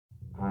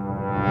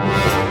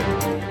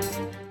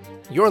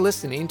You're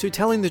listening to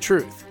Telling the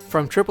Truth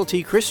from Triple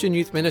T Christian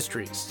Youth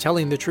Ministries,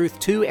 telling the truth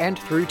to and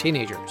through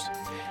teenagers.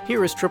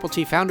 Here is Triple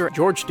T founder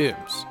George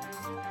Dooms.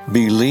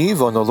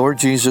 Believe on the Lord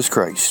Jesus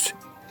Christ.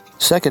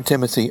 2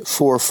 Timothy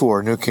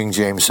 4:4, New King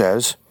James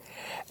says,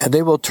 "And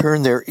they will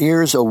turn their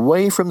ears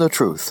away from the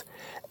truth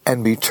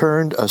and be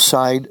turned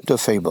aside to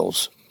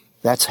fables."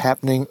 That's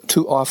happening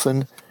too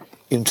often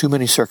in too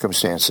many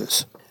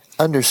circumstances.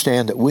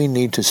 Understand that we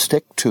need to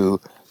stick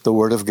to the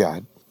Word of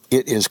God.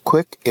 It is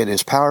quick, it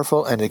is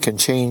powerful, and it can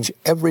change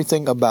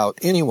everything about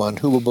anyone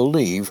who will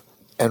believe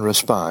and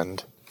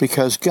respond.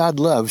 Because God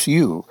loves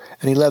you,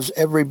 and He loves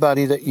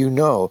everybody that you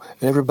know,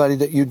 and everybody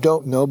that you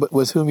don't know, but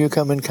with whom you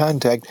come in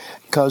contact,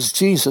 because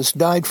Jesus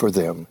died for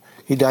them.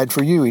 He died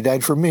for you, He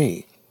died for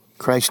me.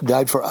 Christ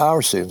died for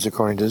our sins,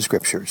 according to the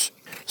Scriptures.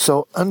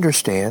 So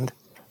understand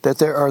that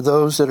there are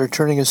those that are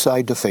turning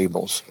aside to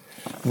fables,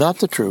 not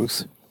the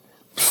truth,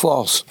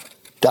 false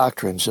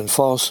doctrines and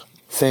false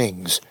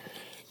things.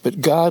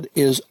 But God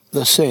is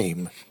the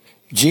same.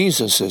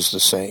 Jesus is the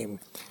same.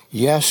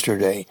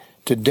 Yesterday,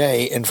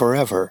 today, and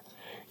forever.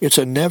 It's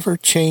a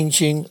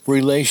never-changing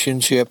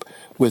relationship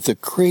with the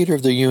Creator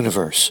of the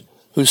universe,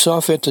 who saw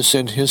fit to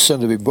send His Son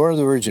to be born of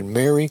the Virgin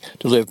Mary,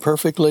 to live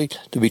perfectly,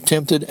 to be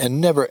tempted,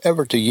 and never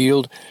ever to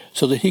yield,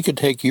 so that He could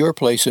take your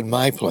place and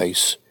my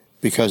place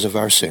because of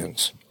our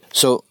sins.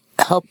 So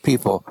help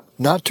people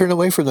not turn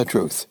away from the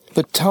truth,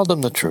 but tell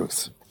them the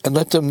truth, and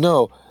let them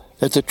know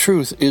that the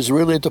truth is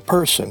really the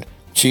person,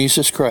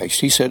 Jesus Christ.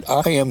 He said,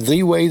 "I am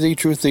the way, the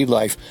truth, the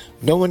life.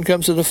 No one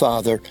comes to the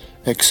Father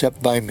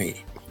except by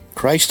me."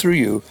 Christ through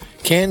you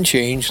can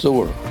change the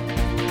world.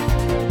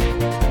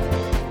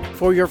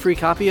 For your free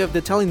copy of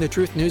the Telling the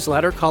Truth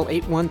newsletter, call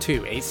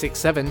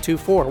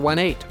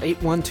 812-867-2418,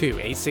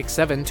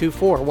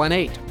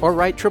 812-867-2418, or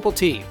write Triple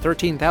T,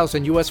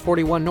 13,000 U.S.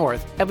 41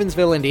 North,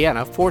 Evansville,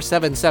 Indiana,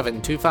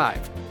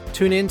 47725.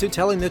 Tune in to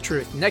Telling the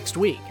Truth next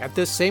week at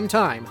this same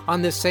time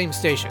on this same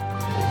station.